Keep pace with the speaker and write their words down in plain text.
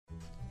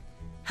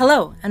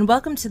Hello, and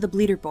welcome to the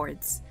Bleeder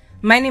Boards.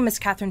 My name is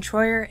Catherine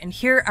Troyer, and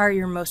here are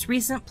your most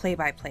recent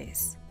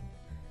play-by-plays.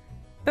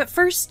 But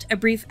first, a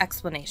brief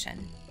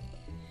explanation.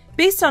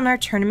 Based on our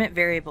tournament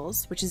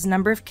variables, which is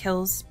number of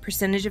kills,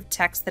 percentage of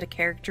text that a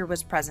character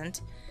was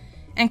present,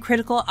 and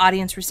critical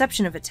audience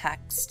reception of a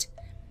text,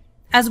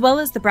 as well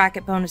as the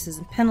bracket bonuses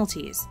and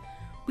penalties,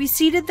 we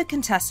seeded the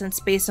contestants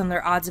based on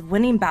their odds of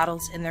winning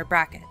battles in their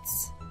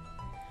brackets.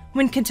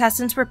 When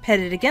contestants were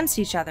pitted against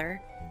each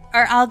other,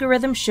 our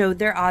algorithm showed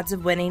their odds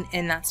of winning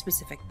in that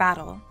specific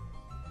battle.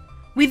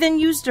 We then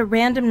used a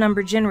random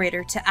number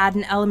generator to add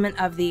an element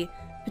of the,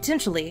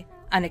 potentially,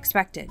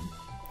 unexpected.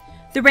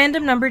 The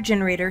random number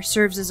generator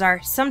serves as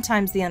our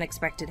sometimes the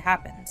unexpected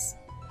happens.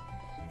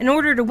 In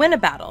order to win a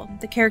battle,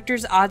 the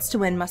character's odds to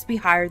win must be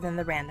higher than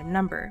the random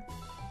number.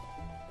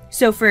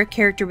 So for a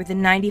character with a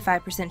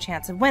 95%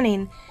 chance of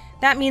winning,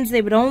 that means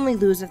they would only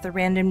lose if the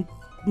random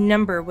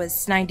number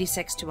was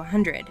 96 to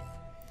 100.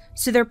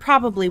 So they're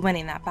probably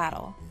winning that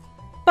battle.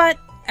 But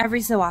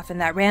every so often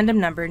that random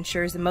number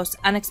ensures the most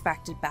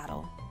unexpected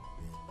battle.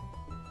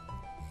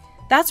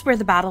 That's where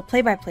the battle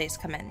play-by-plays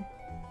come in.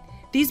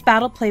 These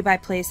battle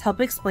play-by-plays help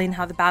explain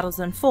how the battles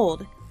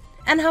unfold,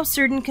 and how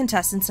certain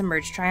contestants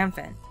emerge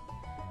triumphant.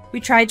 We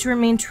tried to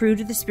remain true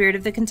to the spirit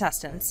of the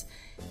contestants,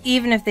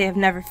 even if they have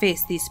never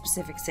faced these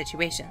specific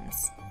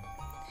situations.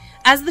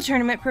 As the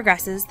tournament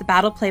progresses, the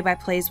battle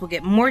play-by-plays will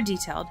get more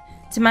detailed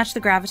to match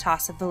the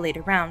gravitas of the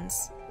later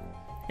rounds.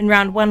 In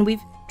round 1,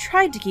 we've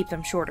tried to keep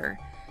them shorter,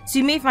 so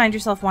you may find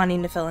yourself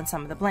wanting to fill in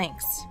some of the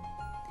blanks.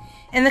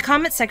 In the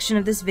comment section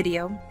of this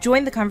video,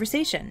 join the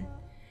conversation.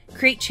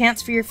 Create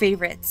chants for your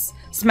favorites,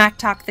 smack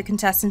talk the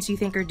contestants you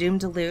think are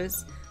doomed to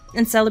lose,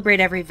 and celebrate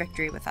every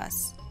victory with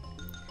us.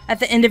 At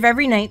the end of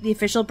every night, the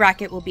official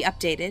bracket will be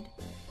updated,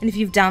 and if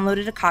you've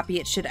downloaded a copy,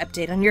 it should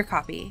update on your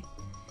copy.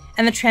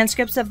 And the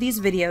transcripts of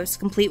these videos,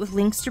 complete with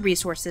links to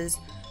resources,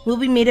 will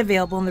be made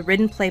available in the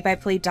written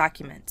play-by-play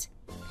document.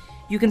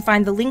 You can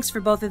find the links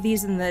for both of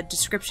these in the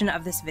description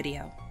of this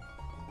video.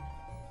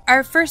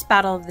 Our first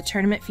battle of the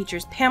tournament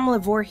features Pamela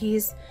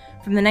Voorhees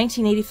from the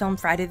 1980 film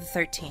Friday the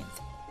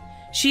 13th.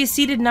 She is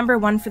seeded number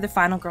 1 for the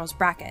Final Girls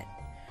bracket.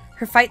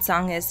 Her fight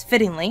song is,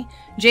 fittingly,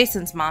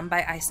 Jason's Mom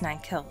by Ice Nine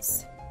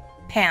Kills.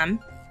 Pam,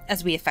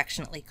 as we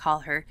affectionately call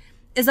her,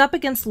 is up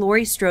against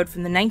Laurie Strode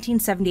from the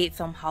 1978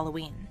 film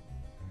Halloween.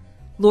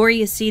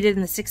 Laurie is seated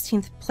in the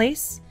 16th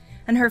place,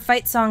 and her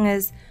fight song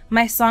is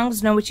My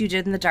Songs Know What You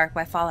Did in the Dark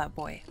by Fall Out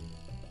Boy.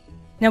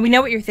 Now we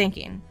know what you're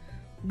thinking.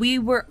 We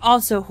were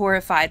also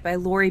horrified by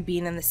Laurie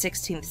being in the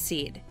 16th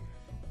seed,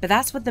 but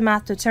that's what the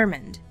math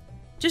determined.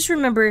 Just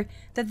remember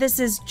that this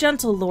is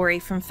gentle Laurie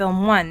from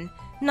film 1,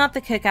 not the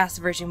kick-ass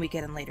version we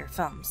get in later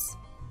films.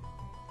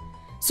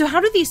 So how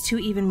do these two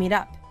even meet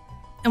up?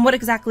 And what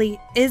exactly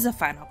is a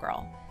final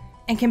girl?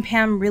 And can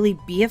Pam really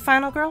be a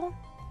final girl?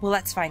 Well,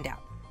 let's find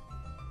out.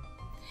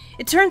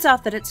 It turns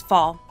out that it's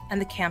fall and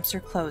the camps are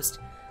closed,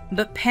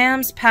 but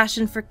Pam's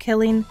passion for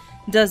killing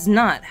does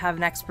not have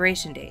an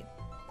expiration date.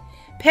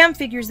 Pam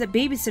figures that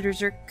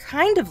babysitters are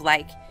kind of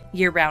like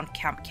year-round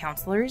camp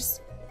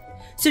counselors,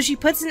 so she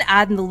puts an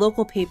ad in the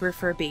local paper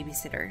for a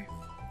babysitter.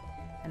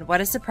 And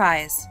what a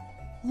surprise,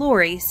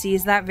 Laurie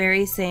sees that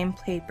very same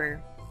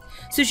paper,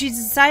 so she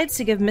decides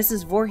to give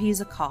Mrs.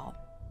 Voorhees a call.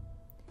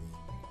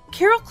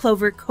 Carol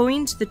Clover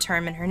coined the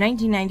term in her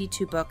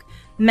 1992 book,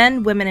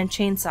 Men, Women, and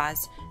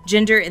Chainsaws,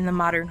 Gender in the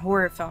Modern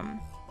Horror Film.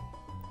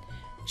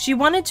 She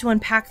wanted to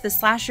unpack the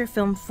slasher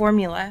film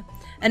formula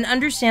and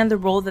understand the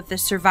role that the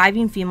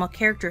surviving female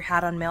character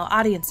had on male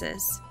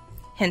audiences,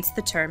 hence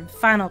the term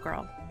Final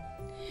Girl.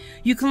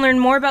 You can learn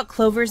more about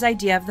Clover's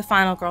idea of the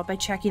Final Girl by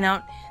checking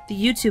out the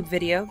YouTube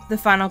video, The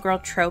Final Girl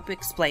Trope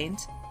Explained,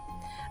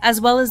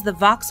 as well as the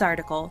Vox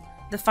article,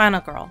 The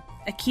Final Girl,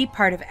 a key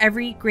part of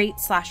every great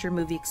slasher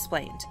movie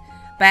explained,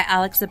 by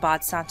Alex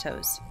Abad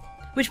Santos,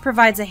 which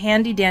provides a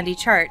handy-dandy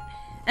chart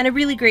and a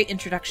really great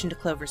introduction to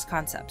Clover's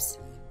concepts.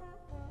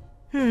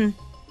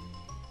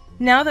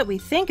 Now that we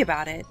think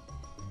about it,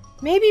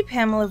 maybe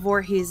Pamela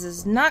Voorhees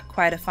is not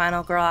quite a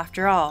final girl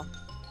after all.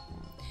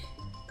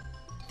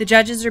 The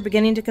judges are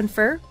beginning to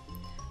confer.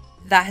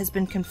 That has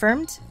been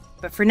confirmed,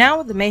 but for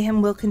now, the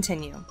mayhem will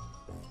continue.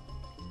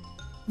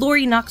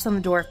 Laurie knocks on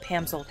the door of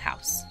Pam's old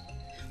house.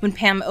 When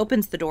Pam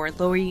opens the door,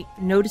 Laurie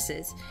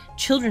notices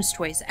children's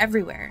toys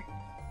everywhere.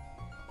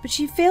 But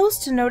she fails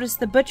to notice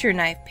the butcher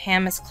knife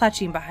Pam is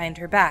clutching behind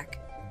her back,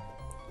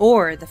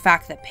 or the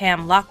fact that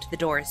Pam locked the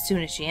door as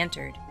soon as she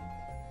entered.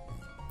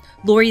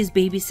 Laurie's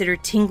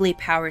babysitter tingly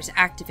powers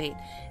activate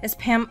as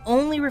Pam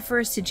only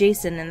refers to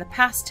Jason in the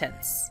past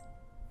tense.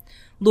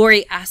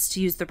 Laurie asks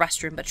to use the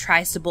restroom but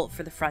tries to bolt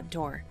for the front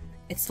door.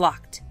 It's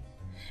locked,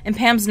 and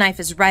Pam's knife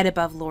is right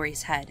above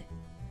Laurie's head.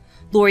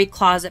 Laurie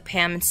claws at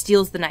Pam and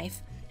steals the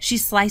knife. She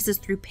slices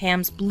through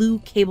Pam's blue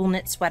cable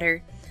knit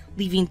sweater,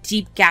 leaving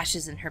deep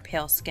gashes in her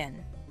pale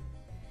skin.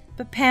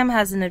 But Pam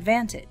has an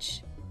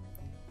advantage.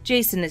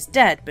 Jason is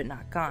dead but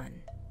not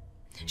gone.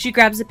 She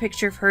grabs a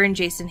picture of her and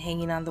Jason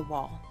hanging on the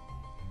wall,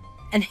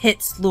 and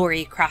hits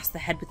Laurie across the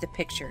head with the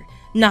picture,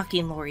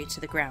 knocking Laurie to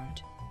the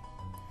ground.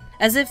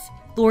 As if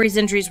Laurie's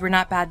injuries were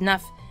not bad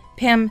enough.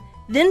 Pam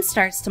then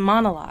starts to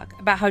monologue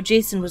about how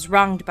Jason was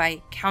wronged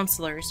by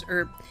counselors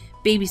or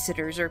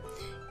babysitters or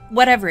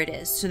whatever it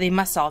is, so they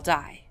must all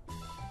die.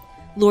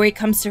 Laurie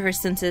comes to her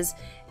senses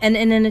and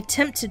in an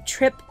attempt to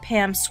trip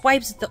Pam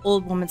swipes at the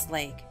old woman's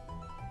leg.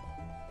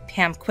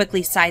 Pam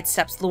quickly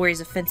sidesteps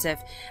Laurie's offensive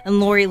and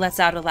Laurie lets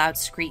out a loud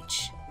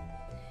screech.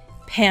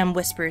 Pam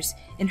whispers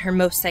in her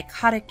most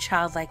psychotic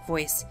childlike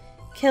voice,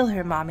 "Kill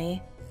her,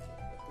 Mommy."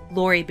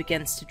 Laurie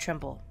begins to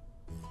tremble.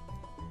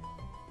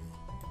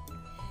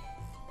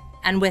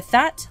 And with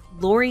that,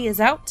 Laurie is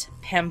out.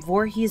 Pam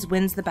Voorhees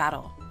wins the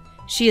battle.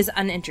 She is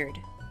uninjured.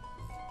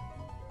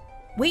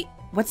 Wait,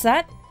 what's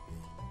that?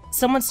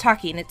 Someone's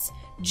talking. It's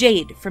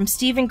Jade from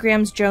Stephen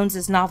Graham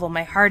Jones's novel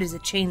My Heart is a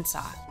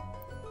Chainsaw.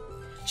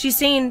 She's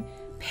saying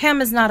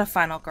Pam is not a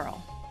final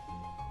girl.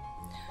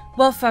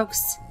 Well,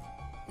 folks,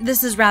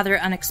 this is rather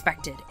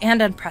unexpected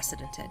and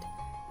unprecedented.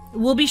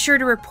 We'll be sure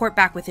to report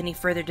back with any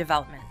further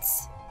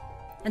developments.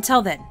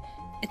 Until then,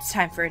 it's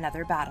time for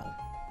another battle.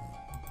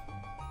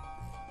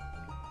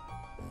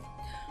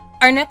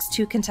 Our next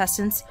two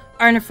contestants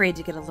aren't afraid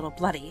to get a little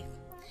bloody.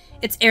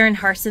 It's Erin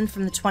Harson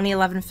from the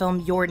 2011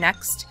 film You're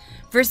Next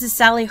versus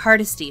Sally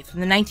Hardesty from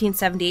the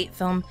 1978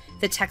 film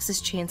The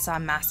Texas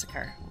Chainsaw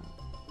Massacre.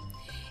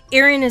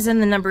 Erin is in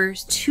the number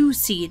 2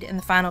 seed in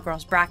the final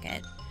girls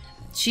bracket.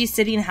 She's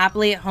sitting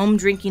happily at home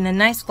drinking a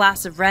nice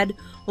glass of red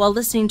while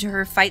listening to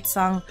her fight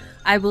song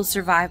I Will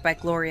Survive by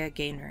Gloria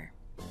Gaynor.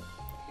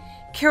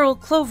 Carol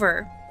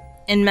Clover,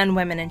 in Men,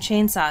 Women, and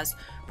Chainsaws,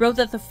 wrote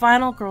that the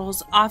final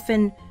girls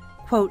often,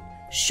 quote,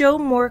 show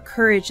more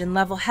courage and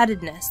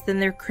level-headedness than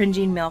their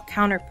cringing male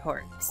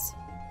counterparts.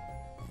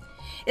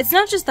 It's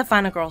not just the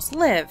final girls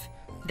live,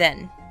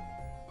 then.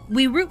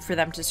 We root for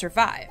them to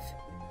survive.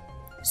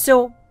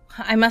 So,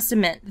 I must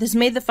admit, this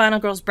made the final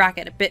girls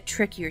bracket a bit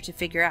trickier to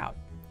figure out.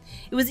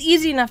 It was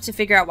easy enough to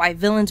figure out why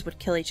villains would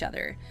kill each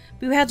other,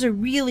 but we had to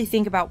really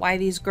think about why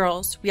these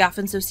girls, we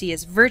often so see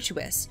as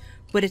virtuous,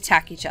 would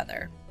attack each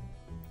other.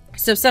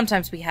 So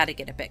sometimes we had to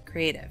get a bit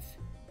creative.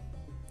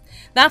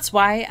 That's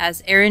why,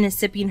 as Erin is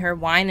sipping her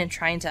wine and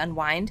trying to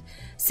unwind,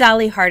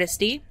 Sally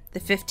Hardesty, the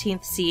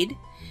 15th seed,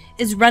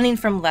 is running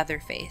from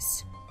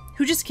Leatherface,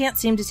 who just can't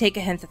seem to take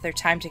a hint that their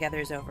time together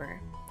is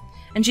over.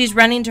 And she's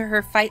running to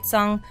her fight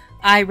song,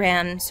 I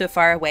Ran So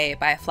Far Away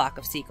by a Flock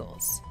of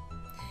Seagulls.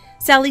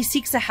 Sally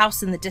seeks a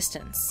house in the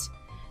distance.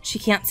 She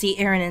can't see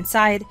Erin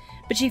inside,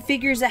 but she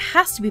figures it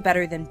has to be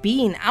better than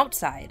being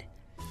outside.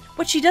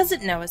 What she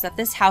doesn't know is that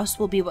this house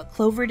will be what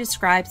Clover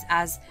describes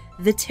as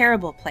the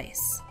terrible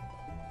place.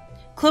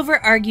 Clover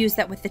argues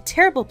that with the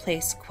terrible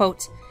place,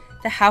 quote,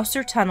 the house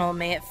or tunnel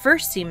may at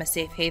first seem a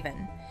safe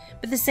haven,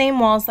 but the same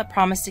walls that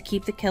promise to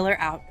keep the killer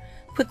out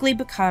quickly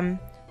become,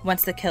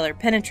 once the killer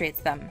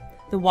penetrates them,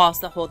 the walls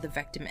that hold the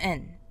victim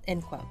in,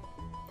 end quote.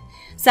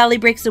 Sally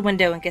breaks a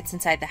window and gets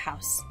inside the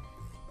house.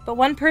 But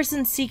one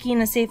person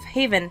seeking a safe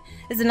haven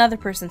is another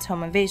person's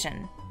home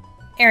invasion.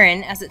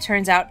 Erin, as it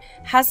turns out,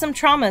 has some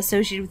trauma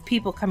associated with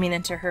people coming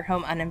into her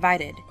home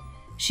uninvited.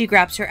 She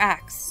grabs her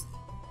axe.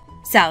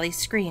 Sally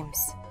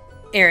screams.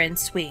 Erin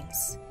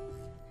swings.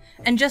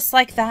 And just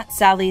like that,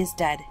 Sally is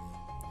dead.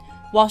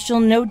 While she'll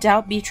no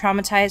doubt be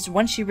traumatized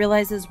once she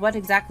realizes what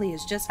exactly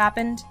has just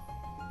happened,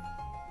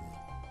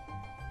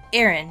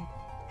 Erin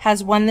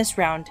has won this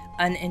round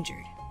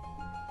uninjured.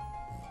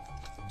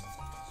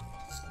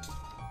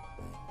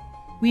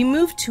 We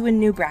move to a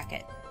new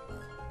bracket.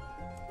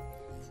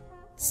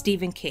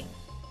 Stephen King.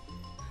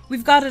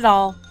 We've got it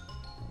all.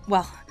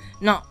 Well,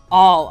 not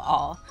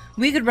all.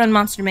 We could run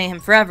Monster Mayhem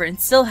forever and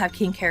still have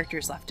King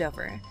characters left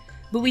over.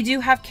 But we do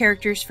have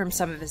characters from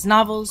some of his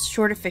novels,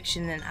 shorter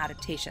fiction, and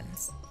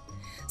adaptations.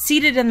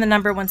 Seated in the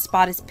number 1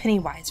 spot is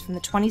Pennywise from the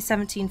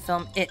 2017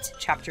 film It,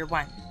 Chapter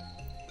 1.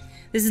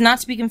 This is not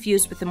to be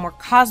confused with the more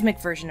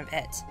cosmic version of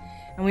It,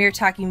 and we are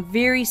talking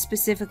very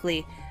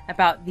specifically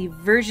about the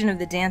version of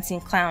the dancing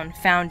clown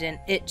found in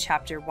It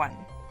Chapter 1.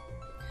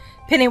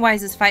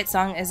 Pennywise's fight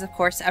song is, of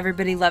course,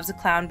 Everybody Loves a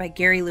Clown by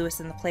Gary Lewis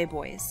and the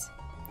Playboys.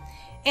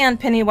 And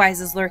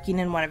Pennywise is lurking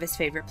in one of his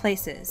favorite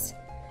places,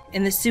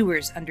 in the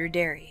sewers under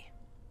Derry.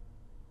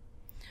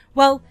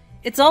 Well,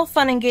 it's all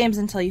fun and games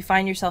until you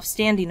find yourself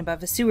standing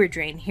above a sewer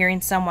drain hearing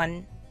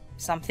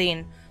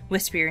something,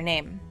 whisper your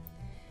name.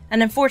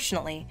 And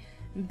unfortunately,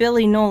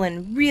 Billy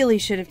Nolan really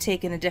should have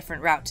taken a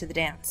different route to the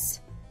dance.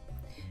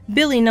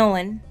 Billy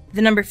Nolan,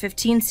 the number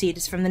 15 seed,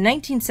 is from the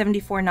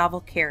 1974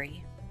 novel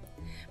Carrie.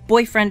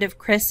 Boyfriend of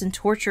Chris and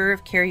torturer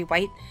of Carrie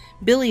White,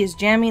 Billy is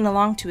jamming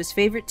along to his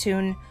favorite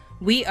tune,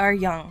 We Are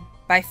Young,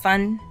 by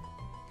Fun,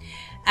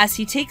 as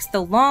he takes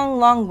the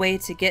long way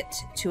to get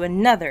to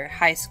another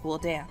high school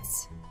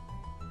dance.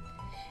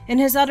 In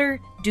his utter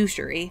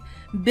douchery,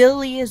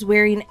 Billy is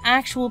wearing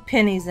actual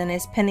pennies in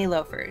his penny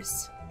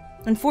loafers.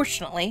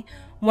 Unfortunately,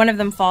 one of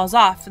them falls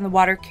off and the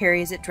water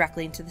carries it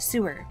directly into the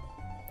sewer.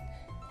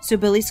 So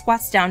Billy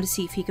squats down to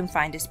see if he can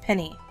find his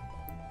penny.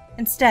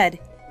 Instead,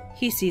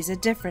 he sees a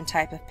different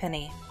type of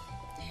penny.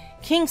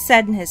 King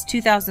said in his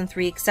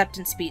 2003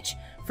 acceptance speech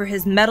for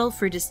his Medal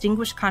for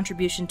Distinguished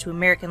Contribution to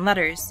American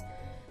Letters,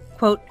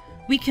 quote,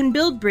 We can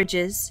build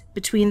bridges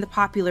between the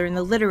popular and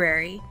the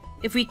literary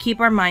if we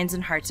keep our minds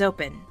and hearts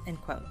open, end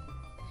quote.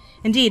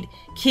 Indeed,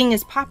 King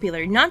is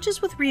popular not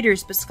just with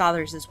readers but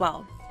scholars as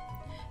well.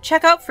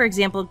 Check out, for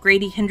example,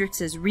 Grady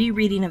Hendrix's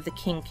rereading of the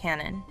King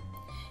canon.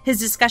 His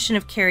discussion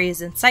of Carrie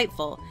is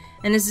insightful,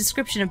 and his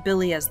description of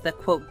Billy as the,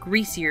 quote,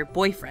 greasier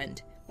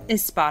boyfriend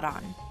is spot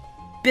on.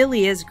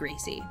 Billy is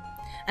greasy,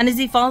 and as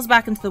he falls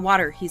back into the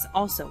water, he's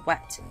also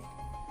wet.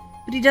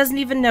 But he doesn't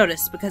even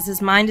notice because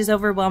his mind is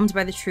overwhelmed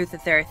by the truth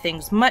that there are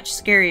things much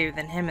scarier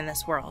than him in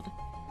this world.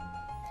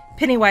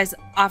 Pennywise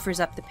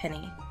offers up the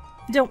penny.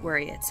 Don't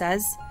worry, it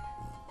says.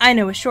 I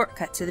know a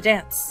shortcut to the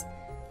dance.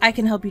 I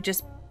can help you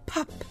just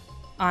pop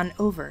on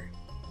over.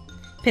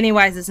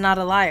 Pennywise is not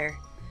a liar.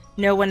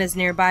 No one is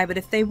nearby, but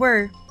if they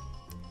were,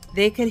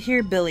 they could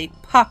hear Billy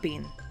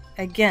popping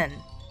again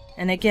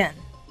and again.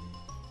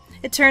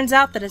 It turns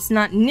out that it's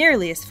not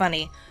nearly as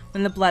funny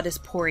when the blood is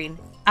pouring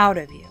out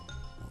of you.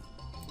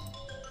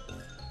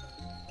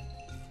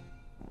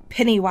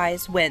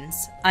 Pennywise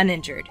wins,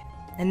 uninjured,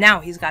 and now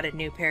he's got a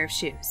new pair of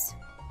shoes.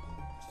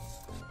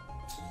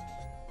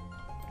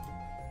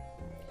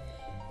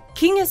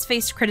 King has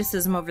faced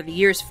criticism over the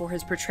years for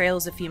his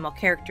portrayals of female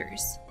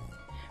characters.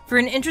 For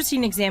an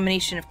interesting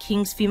examination of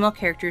King's female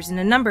characters in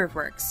a number of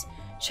works,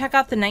 check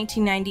out the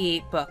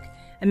 1998 book,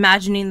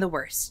 Imagining the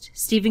Worst,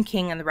 Stephen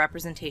King and the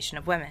Representation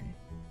of Women.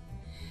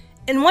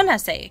 In one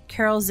essay,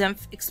 Carol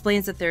Zimpf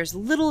explains that there is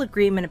little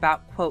agreement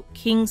about, quote,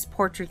 King's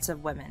portraits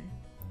of women,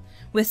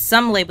 with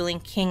some labeling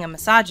King a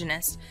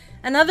misogynist,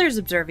 and others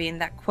observing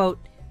that, quote,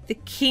 the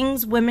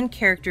King's women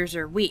characters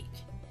are weak,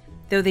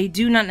 though they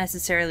do not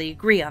necessarily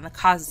agree on the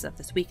causes of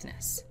this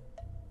weakness.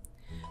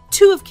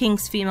 Two of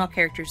King's female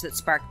characters that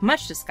spark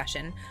much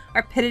discussion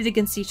are pitted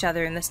against each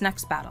other in this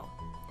next battle.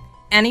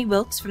 Annie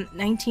Wilkes from the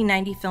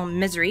 1990 film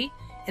Misery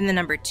in the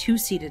number 2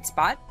 seeded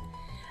spot,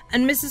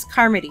 and Mrs.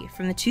 Carmody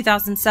from the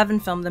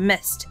 2007 film The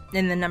Mist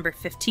in the number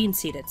 15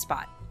 seeded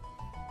spot.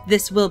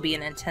 This will be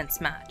an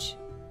intense match.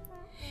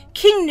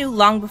 King knew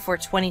long before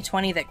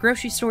 2020 that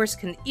grocery stores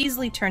can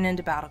easily turn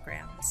into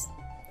battlegrounds.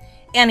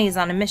 Annie is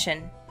on a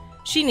mission.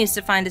 She needs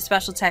to find a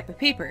special type of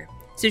paper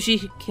so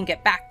she can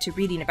get back to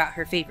reading about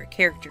her favorite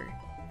character.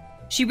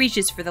 She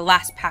reaches for the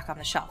last pack on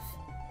the shelf,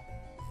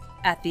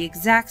 at the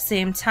exact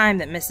same time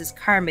that Mrs.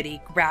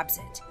 Carmody grabs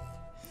it.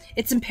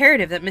 It's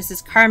imperative that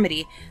Mrs.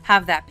 Carmody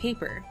have that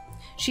paper.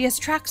 She has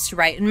tracts to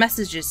write and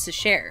messages to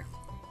share.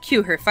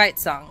 Cue her fight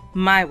song,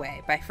 My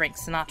Way by Frank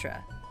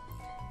Sinatra.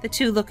 The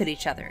two look at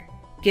each other,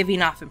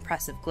 giving off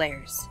impressive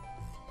glares.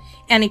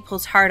 Annie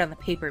pulls hard on the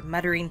paper,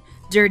 muttering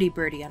 "Dirty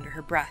Birdie" under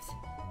her breath.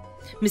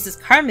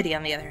 Mrs. Carmody,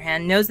 on the other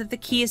hand, knows that the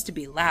key is to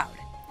be loud.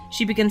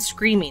 She begins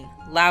screaming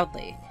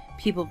loudly.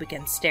 People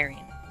begin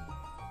staring.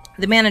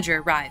 The manager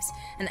arrives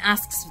and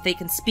asks if they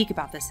can speak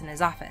about this in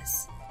his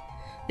office.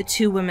 The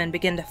two women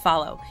begin to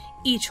follow,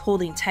 each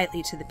holding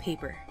tightly to the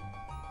paper.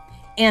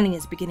 Annie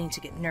is beginning to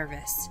get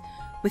nervous.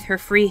 With her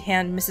free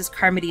hand, Mrs.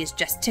 Carmody is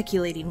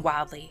gesticulating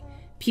wildly.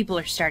 People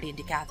are starting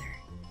to gather.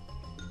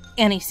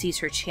 Annie sees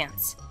her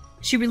chance.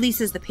 She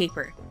releases the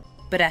paper,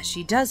 but as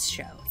she does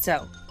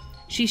so,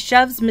 she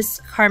shoves Miss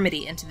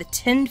Carmody into the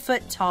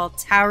 10-foot-tall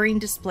towering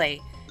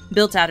display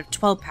built out of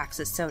 12 packs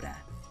of soda.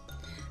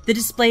 The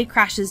display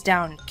crashes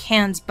down,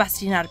 cans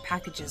busting out of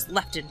packages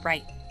left and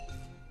right.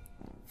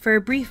 For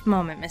a brief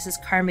moment,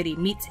 Mrs. Carmody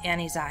meets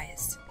Annie's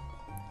eyes.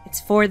 "It's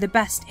for the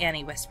best,"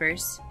 Annie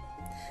whispers.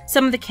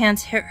 Some of the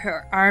cans hit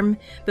her arm,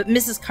 but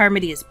Mrs.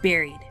 Carmody is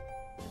buried.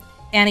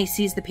 Annie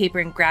sees the paper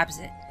and grabs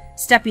it,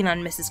 stepping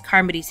on Mrs.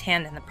 Carmody's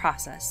hand in the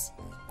process.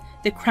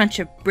 The crunch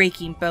of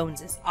breaking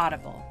bones is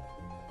audible.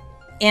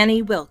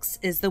 Annie Wilkes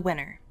is the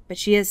winner, but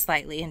she is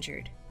slightly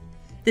injured.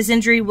 This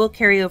injury will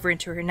carry over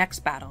into her next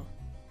battle.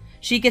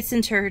 She gets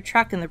into her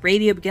truck and the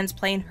radio begins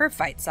playing her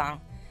fight song,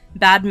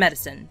 Bad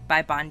Medicine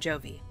by Bon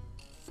Jovi.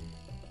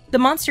 The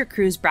Monster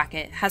Cruise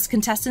bracket has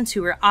contestants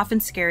who are often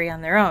scary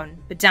on their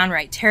own, but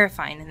downright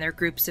terrifying in their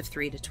groups of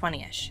 3 to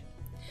 20-ish.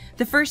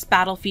 The first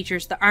battle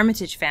features the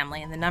Armitage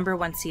family in the number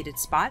 1 seeded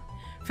spot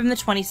from the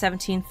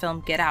 2017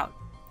 film Get Out.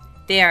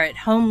 They are at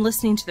home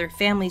listening to their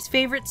family's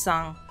favorite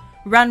song,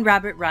 Run,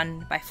 Rabbit,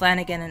 Run by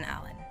Flanagan and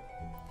Allen.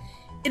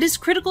 It is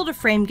critical to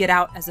frame Get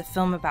Out as a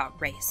film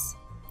about race.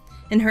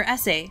 In her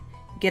essay,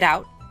 Get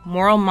Out,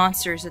 Moral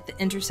Monsters at the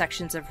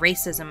Intersections of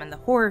Racism and the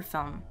Horror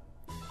Film,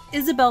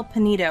 Isabel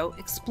Pinedo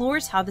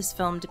explores how this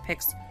film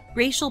depicts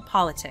racial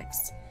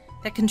politics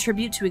that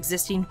contribute to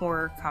existing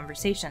horror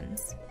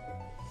conversations.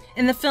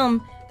 In the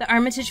film, the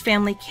Armitage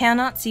family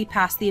cannot see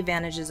past the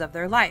advantages of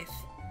their life,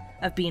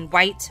 of being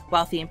white,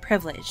 wealthy, and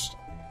privileged,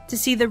 to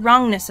see the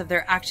wrongness of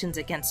their actions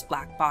against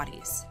black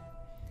bodies.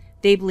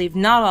 They believe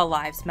not all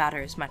lives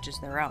matter as much as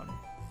their own.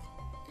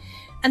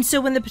 And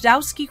so when the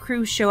Podowski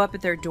crew show up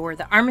at their door,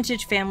 the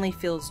Armitage family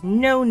feels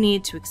no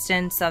need to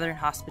extend Southern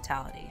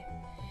hospitality.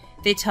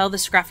 They tell the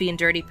scruffy and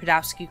dirty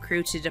Podowski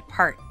crew to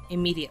depart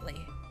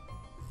immediately.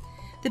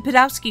 The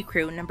Podowski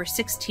crew, number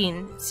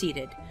 16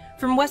 seeded,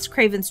 from Wes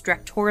Craven's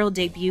directorial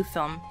debut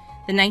film,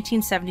 the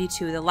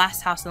 1972 The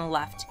Last House on the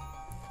Left,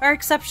 are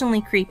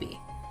exceptionally creepy,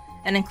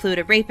 and include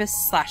a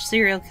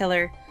rapist/serial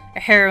killer, a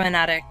heroin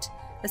addict,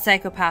 a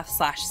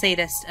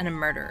psychopath/sadist, and a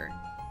murderer.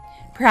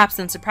 Perhaps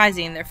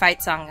unsurprising, their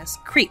fight song is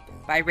Creep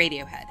by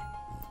Radiohead.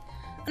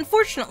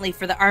 Unfortunately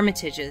for the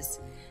Armitages,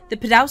 the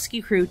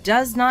Podolsky crew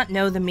does not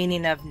know the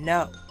meaning of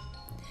no.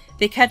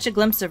 They catch a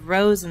glimpse of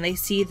Rose and they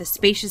see the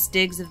spacious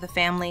digs of the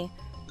family,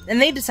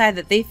 and they decide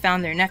that they've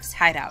found their next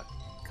hideout,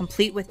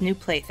 complete with new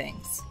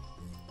playthings.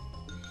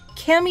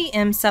 Cami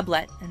M.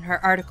 Sublette, in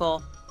her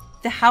article,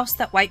 The House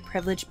That White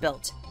Privilege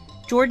Built,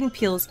 Jordan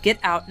Peele's Get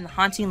Out and the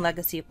Haunting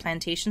Legacy of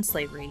Plantation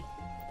Slavery,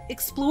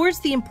 explores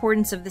the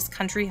importance of this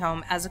country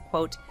home as a,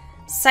 quote,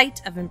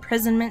 site of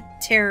imprisonment,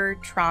 terror,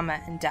 trauma,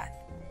 and death.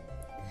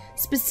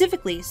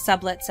 Specifically,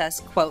 Sublette says,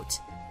 quote,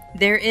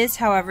 there is,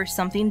 however,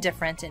 something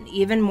different and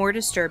even more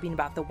disturbing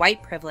about the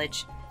white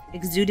privilege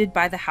exuded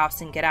by the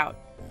house in Get Out,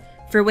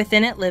 for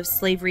within it lives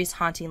slavery's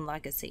haunting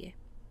legacy.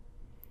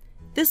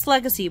 This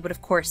legacy would,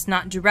 of course,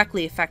 not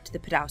directly affect the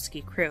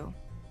Podolsky crew.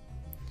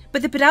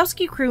 But the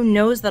Podolsky crew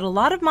knows that a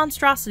lot of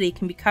monstrosity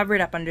can be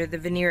covered up under the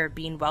veneer of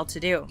being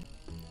well-to-do.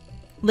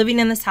 Living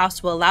in this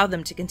house will allow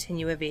them to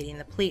continue evading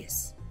the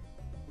police.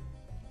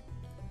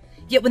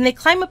 Yet when they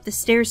climb up the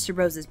stairs to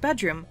Rose's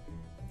bedroom,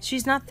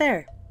 she's not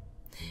there.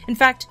 In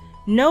fact,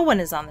 no one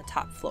is on the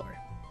top floor.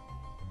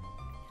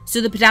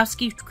 So the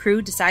Podolsky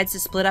crew decides to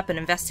split up and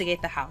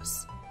investigate the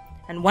house.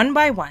 And one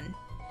by one,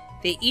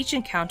 they each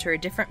encounter a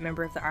different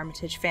member of the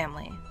Armitage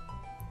family.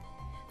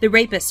 The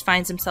rapist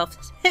finds himself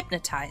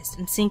hypnotized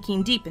and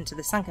sinking deep into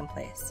the sunken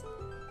place.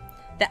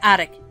 The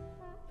addict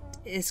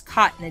is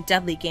caught in a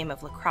deadly game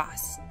of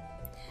lacrosse.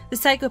 The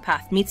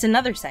psychopath meets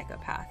another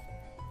psychopath,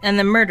 and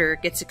the murderer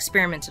gets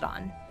experimented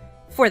on,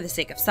 for the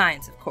sake of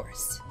science, of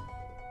course.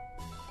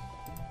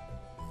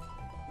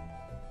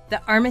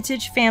 The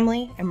Armitage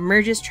family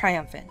emerges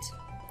triumphant.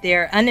 They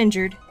are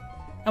uninjured,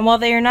 and while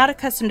they are not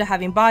accustomed to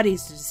having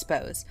bodies to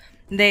dispose,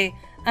 they,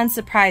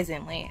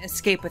 unsurprisingly,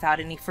 escape without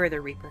any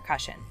further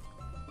repercussion.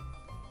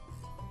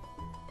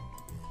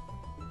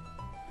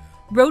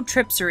 Road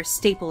trips are a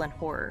staple in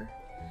horror.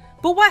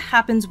 But what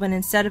happens when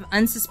instead of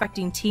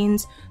unsuspecting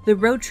teens, the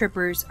road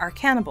trippers are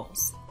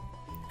cannibals?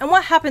 And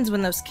what happens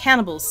when those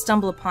cannibals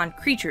stumble upon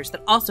creatures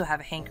that also have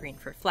a hankering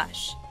for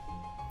flesh?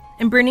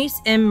 In Bernice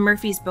M.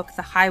 Murphy's book,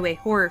 The Highway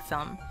Horror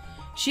Film,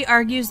 she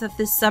argues that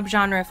this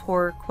subgenre of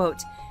horror,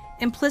 quote,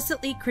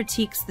 implicitly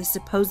critiques the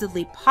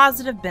supposedly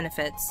positive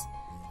benefits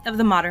of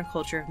the modern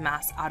culture of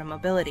mass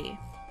automobility.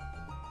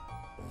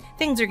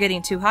 Things are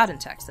getting too hot in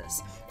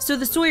Texas, so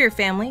the Sawyer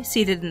family,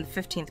 seated in the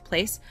 15th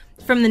place,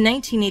 from the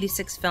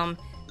 1986 film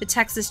The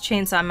Texas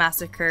Chainsaw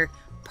Massacre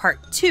Part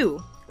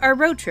 2, are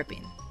road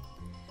tripping.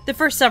 The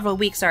first several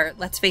weeks are,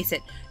 let's face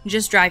it,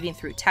 just driving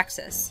through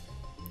Texas.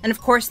 And of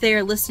course they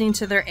are listening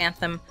to their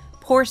anthem,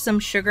 Pour Some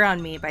Sugar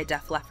on Me by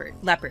Def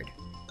Leppard.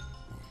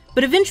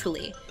 But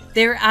eventually,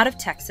 they are out of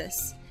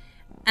Texas,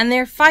 and they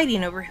are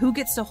fighting over who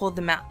gets to hold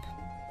the map,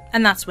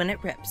 and that's when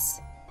it rips.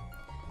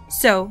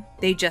 So,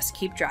 they just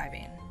keep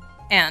driving.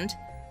 And,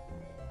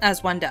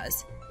 as one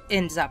does,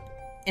 ends up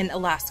in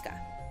Alaska.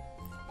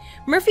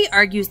 Murphy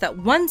argues that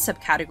one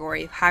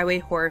subcategory of highway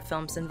horror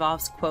films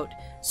involves, quote,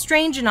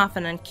 strange and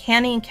often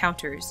uncanny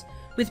encounters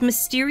with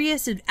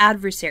mysterious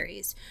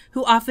adversaries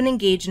who often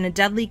engage in a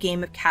deadly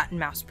game of cat and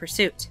mouse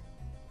pursuit.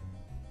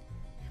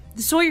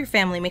 The Sawyer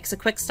family makes a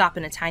quick stop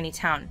in a tiny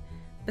town,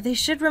 but they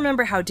should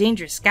remember how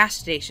dangerous gas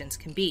stations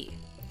can be,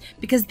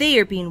 because they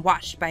are being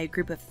watched by a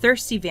group of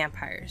thirsty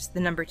vampires, the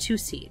number 2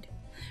 seed,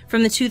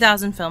 from the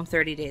 2000 film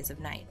 30 Days of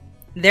Night.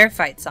 Their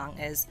fight song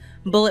is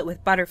Bullet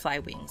with Butterfly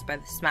Wings by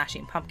the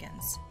Smashing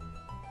Pumpkins.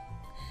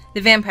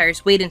 The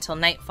vampires wait until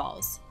night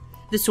falls.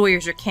 The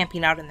Sawyers are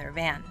camping out in their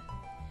van.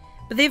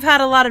 But they've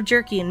had a lot of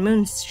jerky and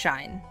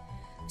moonshine,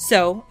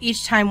 so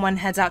each time one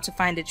heads out to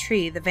find a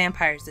tree, the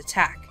vampires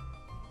attack.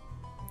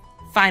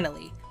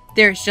 Finally,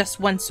 there is just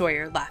one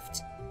Sawyer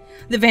left.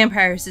 The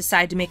vampires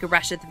decide to make a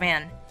rush at the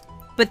van,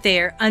 but they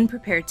are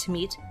unprepared to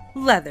meet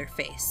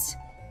Leatherface.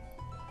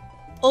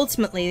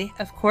 Ultimately,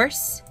 of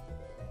course,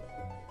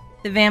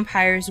 the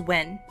vampires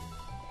win,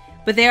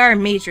 but they are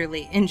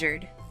majorly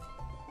injured.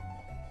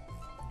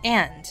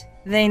 And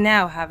they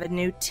now have a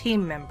new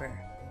team member.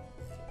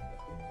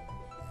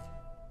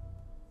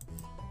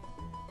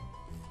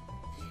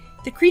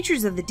 The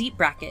Creatures of the Deep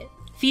bracket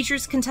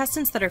features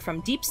contestants that are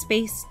from deep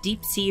space,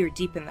 deep sea, or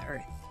deep in the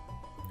earth.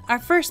 Our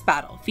first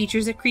battle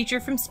features a creature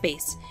from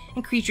space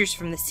and creatures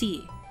from the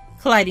sea,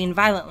 colliding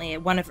violently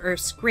at one of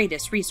Earth's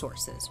greatest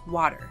resources,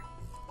 water.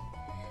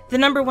 The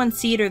number 1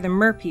 seed are the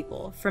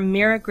Merpeople from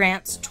Mira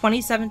Grant's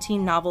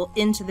 2017 novel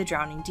Into the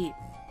Drowning Deep.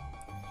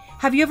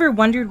 Have you ever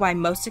wondered why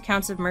most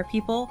accounts of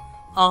Merpeople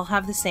all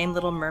have the same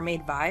Little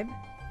Mermaid vibe?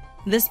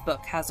 This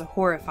book has a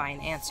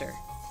horrifying answer.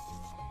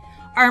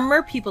 Our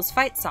Merpeople's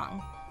fight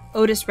song,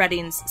 Otis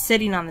Redding's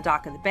Sitting on the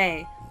Dock of the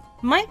Bay,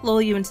 might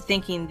lull you into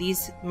thinking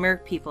these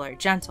Merpeople are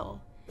gentle,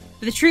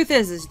 but the truth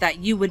is that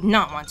you would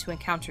not want to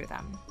encounter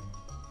them.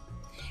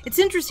 It's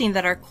interesting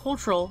that our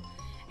cultural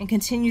and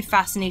continued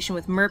fascination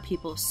with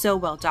Merpeople is so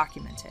well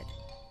documented.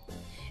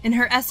 In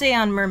her essay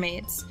on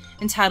mermaids,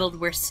 entitled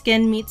Where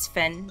Skin Meets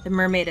Fin, the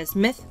Mermaid as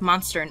Myth,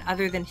 Monster, and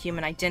Other Than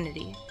Human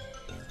Identity,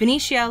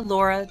 Benicia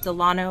Laura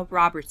Delano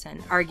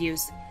Robertson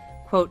argues,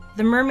 quote,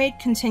 "The mermaid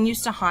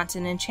continues to haunt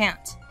and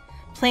enchant,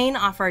 playing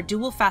off our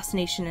dual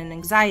fascination and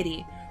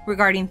anxiety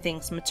regarding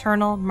things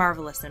maternal,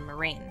 marvelous, and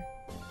marine."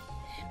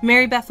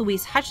 Mary Beth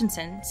Louise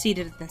Hutchinson,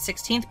 seated at the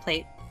 16th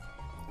plate,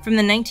 from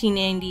the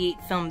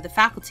 1998 film The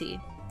Faculty,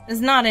 is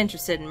not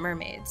interested in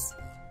mermaids,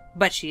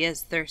 but she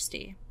is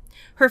thirsty.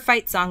 Her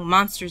fight song,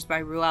 Monsters by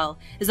Ruel,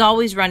 is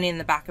always running in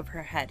the back of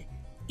her head,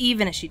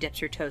 even as she dips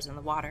her toes in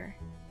the water.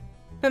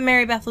 But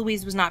Mary Beth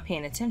Louise was not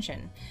paying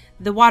attention.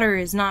 The water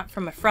is not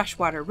from a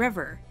freshwater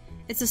river,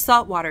 it's a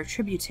saltwater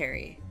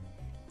tributary,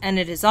 and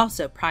it is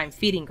also prime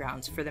feeding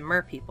grounds for the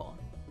merpeople.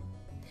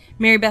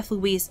 Mary Beth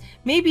Louise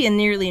may be a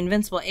nearly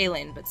invincible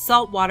alien, but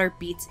salt water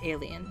beats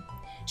alien.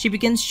 She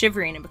begins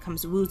shivering and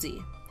becomes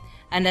woozy,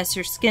 and as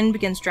her skin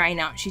begins drying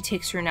out, she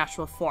takes her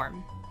natural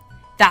form.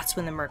 That's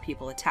when the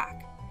merpeople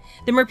attack.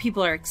 The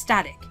merpeople are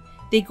ecstatic.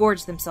 They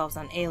gorge themselves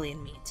on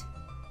alien meat.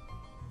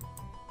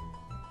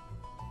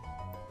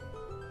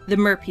 The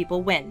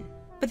merpeople win,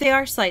 but they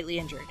are slightly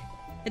injured.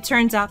 It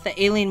turns out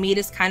the alien meat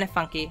is kind of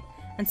funky,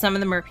 and some of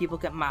the merpeople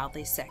get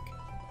mildly sick.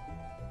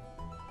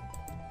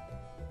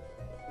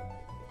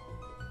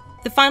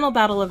 The final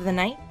battle of the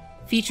night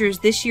features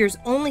this year's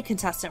only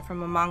contestant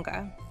from a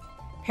manga.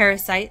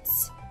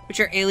 Parasites, which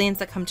are aliens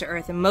that come to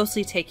Earth and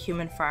mostly take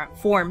human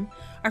form,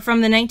 are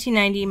from the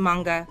 1990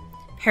 manga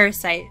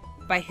Parasite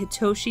by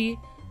Hitoshi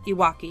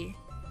Iwaki.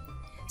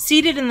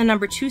 Seated in the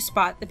number 2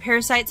 spot, the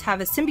parasites have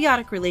a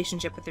symbiotic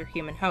relationship with their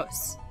human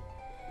hosts.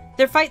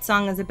 Their fight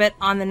song is a bit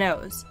on the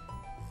nose,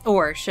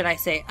 or should I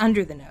say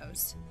under the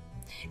nose.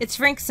 It's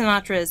Frank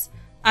Sinatra's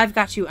I've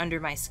Got You Under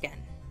My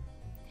Skin.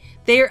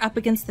 They are up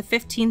against the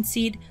 15th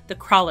seed, the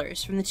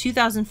Crawlers, from the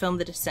 2000 film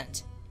The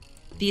Descent.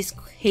 These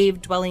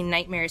cave-dwelling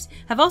nightmares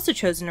have also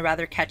chosen a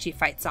rather catchy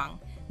fight song,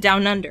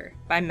 Down Under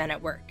by Men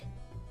at Work.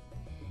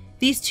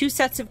 These two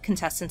sets of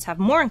contestants have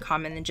more in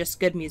common than just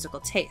good musical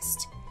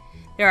taste.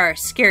 There are a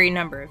scary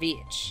number of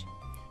each.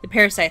 The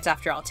parasites,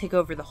 after all, take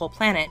over the whole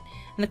planet,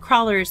 and the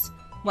crawlers,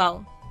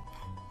 well,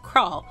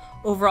 crawl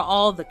over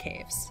all the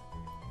caves.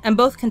 And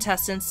both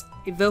contestants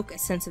evoke a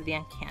sense of the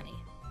uncanny.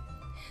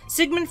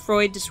 Sigmund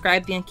Freud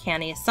described the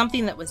uncanny as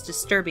something that was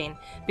disturbing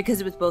because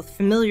it was both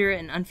familiar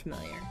and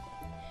unfamiliar.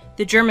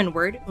 The German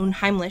word,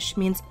 unheimlich,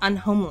 means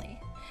unhomely,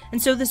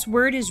 and so this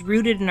word is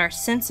rooted in our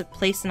sense of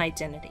place and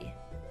identity.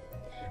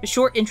 A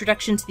short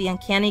introduction to the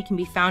uncanny can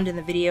be found in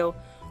the video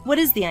What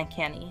is the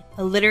Uncanny?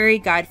 A Literary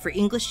Guide for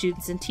English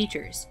Students and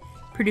Teachers,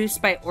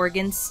 produced by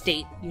Oregon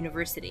State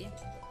University.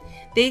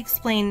 They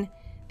explain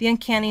the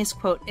uncanny is,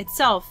 quote,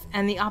 itself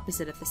and the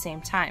opposite at the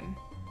same time.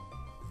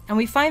 And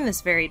we find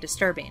this very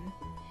disturbing.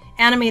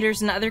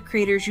 Animators and other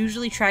creators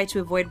usually try to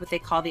avoid what they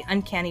call the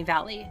uncanny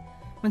valley,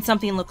 when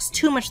something looks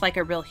too much like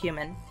a real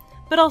human,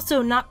 but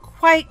also not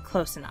quite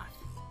close enough.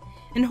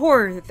 In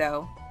horror,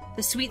 though,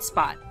 the sweet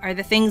spot are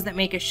the things that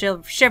make us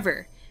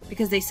shiver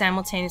because they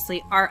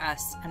simultaneously are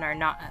us and are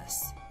not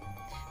us.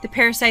 The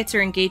parasites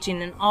are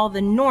engaging in all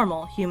the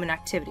normal human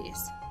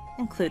activities,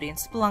 including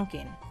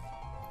spelunking.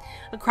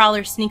 A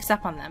crawler sneaks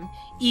up on them,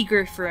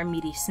 eager for a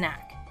meaty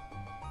snack.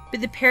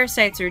 But the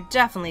parasites are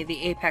definitely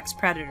the apex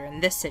predator in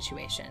this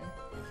situation,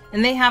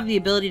 and they have the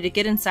ability to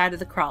get inside of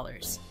the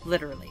crawlers,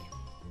 literally.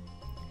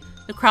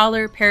 The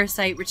crawler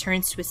parasite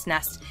returns to its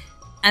nest,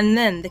 and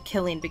then the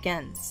killing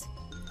begins.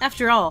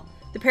 After all,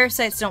 the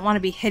parasites don't want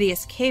to be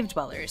hideous cave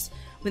dwellers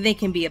when they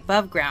can be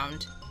above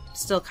ground,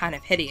 still kind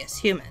of hideous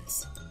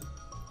humans.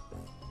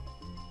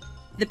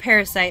 The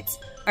parasites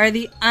are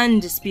the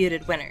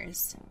undisputed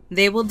winners.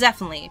 They will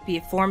definitely be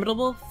a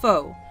formidable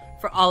foe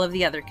for all of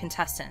the other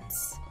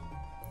contestants.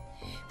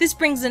 This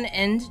brings an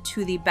end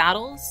to the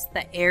battles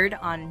that aired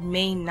on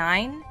May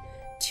 9,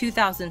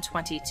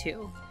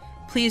 2022.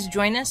 Please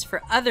join us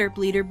for other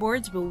Bleeder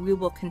boards where we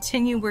will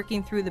continue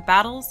working through the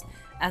battles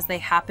as they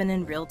happen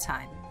in real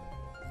time.